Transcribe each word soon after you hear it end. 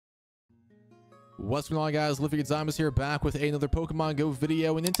What's going on, guys? Lugia here, back with another Pokemon Go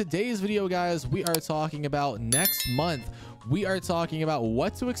video. And in today's video, guys, we are talking about next month. We are talking about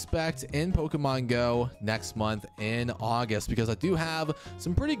what to expect in Pokemon Go next month in August, because I do have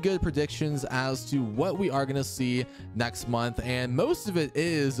some pretty good predictions as to what we are going to see next month, and most of it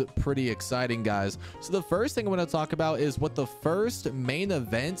is pretty exciting, guys. So the first thing I want to talk about is what the first main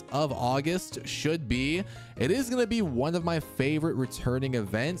event of August should be. It is going to be one of my favorite returning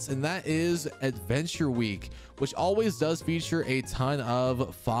events, and that is Adventure Week, which always does feature a ton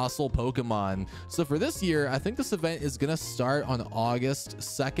of fossil Pokemon. So for this year, I think this event is going to start on August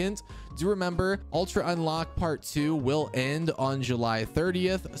 2nd. Do remember, Ultra Unlock Part 2 will end on July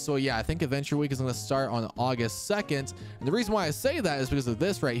 30th. So yeah, I think Adventure Week is going to start on August 2nd. And the reason why I say that is because of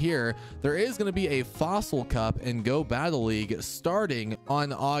this right here. There is going to be a Fossil Cup in Go Battle League starting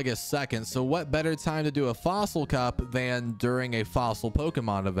on August 2nd. So what better time to do a Fossil Cup than during a fossil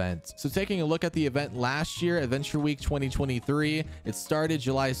Pokemon event? So taking a look at the event last year, Adventure Week 2023, it started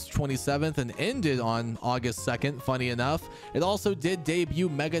July 27th and ended on August 2nd, funny enough. It also did debut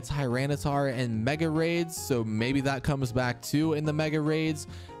Mega Tyranitar and Mega Raids, so maybe that comes back too in the Mega Raids.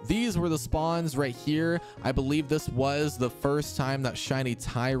 These were the spawns right here. I believe this was the first time that Shiny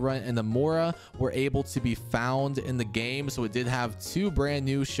Tyrant and Amora were able to be found in the game, so it did have two brand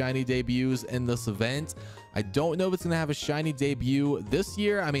new shiny debuts in this event. I don't know if it's going to have a shiny debut this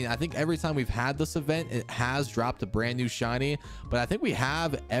year. I mean, I think every time we've had this event, it has dropped a brand new shiny, but I think we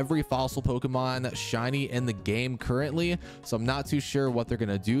have every fossil Pokemon shiny in the game currently, so I'm not too sure what they're going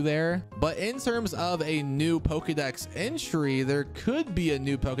to do there. But in terms of a new Pokedex entry, there could be a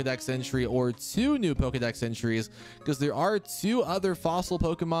new Pokedex entry or two new Pokedex entries, because there are two other fossil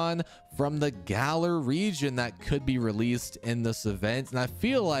Pokemon from the Galar region that could be released in this event. And I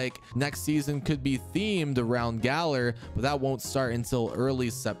feel like next season could be themed around Galar, but that won't start until early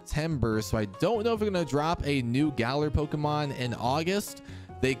September. So I don't know if we're going to drop a new Galar Pokemon in August.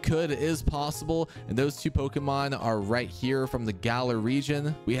 They could, it is possible, and those two Pokemon are right here from the Galar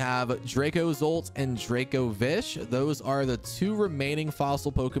region. We have Draco Zolt and Draco Vish. Those are the two remaining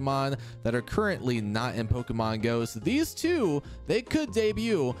fossil Pokemon that are currently not in Pokemon Go. So these two, they could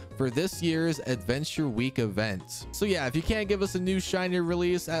debut for this year's Adventure Week event. So yeah, if you can't give us a new shiny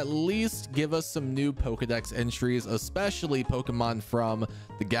release, at least give us some new Pokedex entries, especially Pokemon from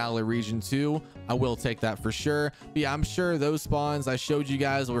the Galar region too. I will take that for sure. But yeah, I'm sure those spawns I showed you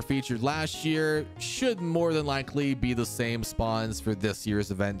guys were featured last year should more than likely be the same spawns for this year's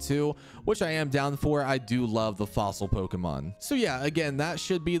event too, which I am down for. I do love the fossil Pokemon. So yeah, again, that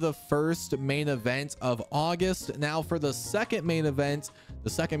should be the first main event of August. Now for the second main event, the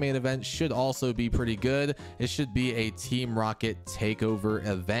second main event should also be pretty good. It should be a Team Rocket Takeover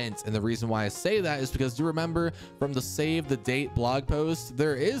event, and the reason why I say that is because do remember from the Save the Date blog post,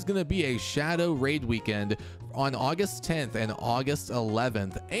 there is going to be a Shadow Raid weekend on August 10th and August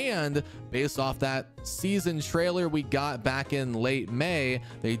 11th, and based off that season trailer we got back in late May,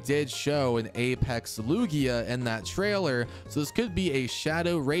 they did show an Apex Lugia in that trailer, so this could be a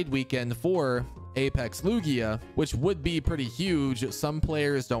Shadow Raid weekend for Apex Lugia, which would be pretty huge. Some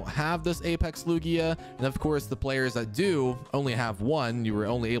players don't have this Apex Lugia, and of course the players that do only have one. You were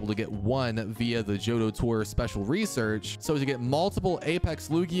only able to get one via the Johto Tour special research, so to get multiple Apex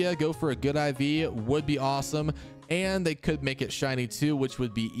Lugia, go for a good IV would be awesome. And they could make it shiny too, which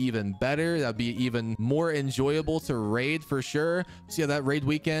would be even better. That'd be even more enjoyable to raid for sure. So yeah, that raid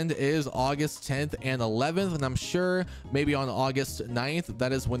weekend is August 10th and 11th, and I'm sure maybe on August 9th,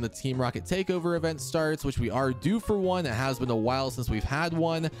 that is when the Team Rocket Takeover event starts, which we are due for one. It has been a while since we've had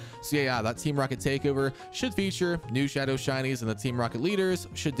one. So yeah, that Team Rocket Takeover should feature new Shadow Shinies, and the Team Rocket leaders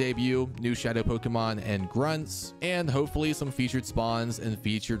should debut new Shadow Pokemon and Grunts, and hopefully some featured spawns and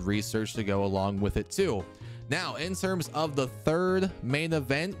featured research to go along with it too. Now, in terms of the third main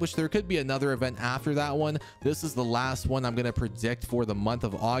event, which there could be another event after that one, this is the last one I'm going to predict for the month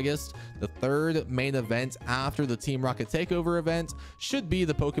of August. The third main event after the Team Rocket Takeover event should be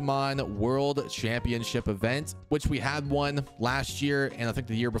the Pokemon World Championship event, which we had one last year, and I think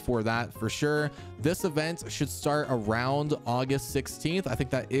the year before that for sure. This event should start around August 16th. I think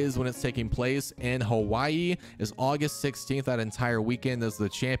that is when it's taking place in Hawaii, is August 16th. That entire weekend is the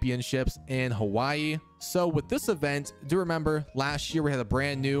championships in Hawaii. So with this event, do remember last year we had a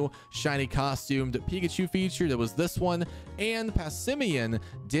brand new shiny costumed Pikachu feature. That was this one, and Passimian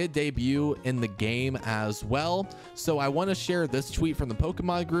did debut in the game as well. So I want to share this tweet from the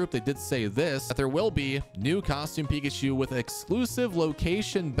Pokemon group. They did say this, that there will be new costume Pikachu with exclusive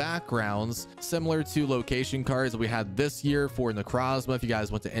location backgrounds similar to location cards that we had this year for Necrozma. If you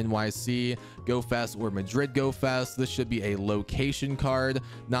guys went to NYC Go Fest or Madrid Go Fest, this should be a location card,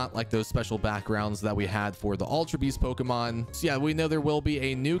 not like those special backgrounds that we had for the Ultra Beast Pokemon. So yeah, we know there will be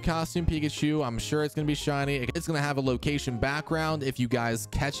a new costume Pikachu. I'm sure it's going to be shiny. It's going to have a location background. If you guys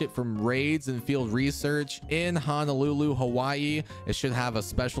catch it from raids and field research in Honolulu, Hawaii, it should have a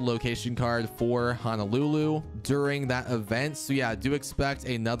special location card for Honolulu during that event. So yeah, do expect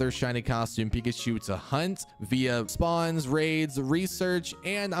another shiny costume Pikachu to hunt via spawns, raids, research,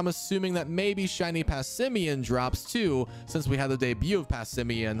 and I'm assuming that maybe shiny Passimian drops too, since we had the debut of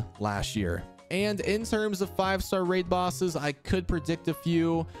Passimian last year. And in terms of 5-star raid bosses, I could predict a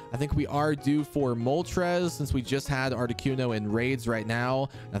few. I think we are due for Moltres, since we just had Articuno in raids right now.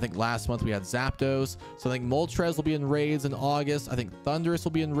 I think last month we had Zapdos. So I think Moltres will be in raids in August. I think Thundurus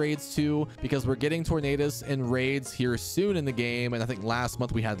will be in raids too, because we're getting Tornadus in raids here soon in the game. And I think last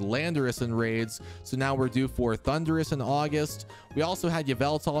month we had Landorus in raids. So now we're due for Thundurus in August. We also had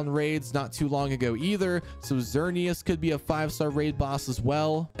Yveltal in raids not too long ago either. So Xerneas could be a 5-star raid boss as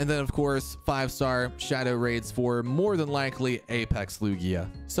well. And then of course, 5-star shadow raids for more than likely Apex Lugia.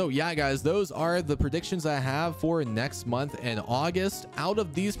 So yeah, guys, those are the predictions I have for next month in August. Out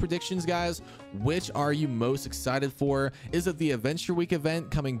of these predictions, guys, which are you most excited for? Is it the Adventure Week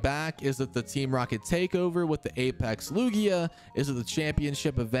event coming back? Is it the Team Rocket Takeover with the Apex Lugia? Is it the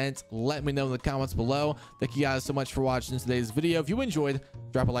championship event? Let me know in the comments below. Thank you guys so much for watching today's video. If you enjoyed,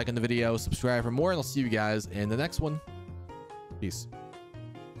 drop a like on the video, subscribe for more, and I'll see you guys in the next one. Peace.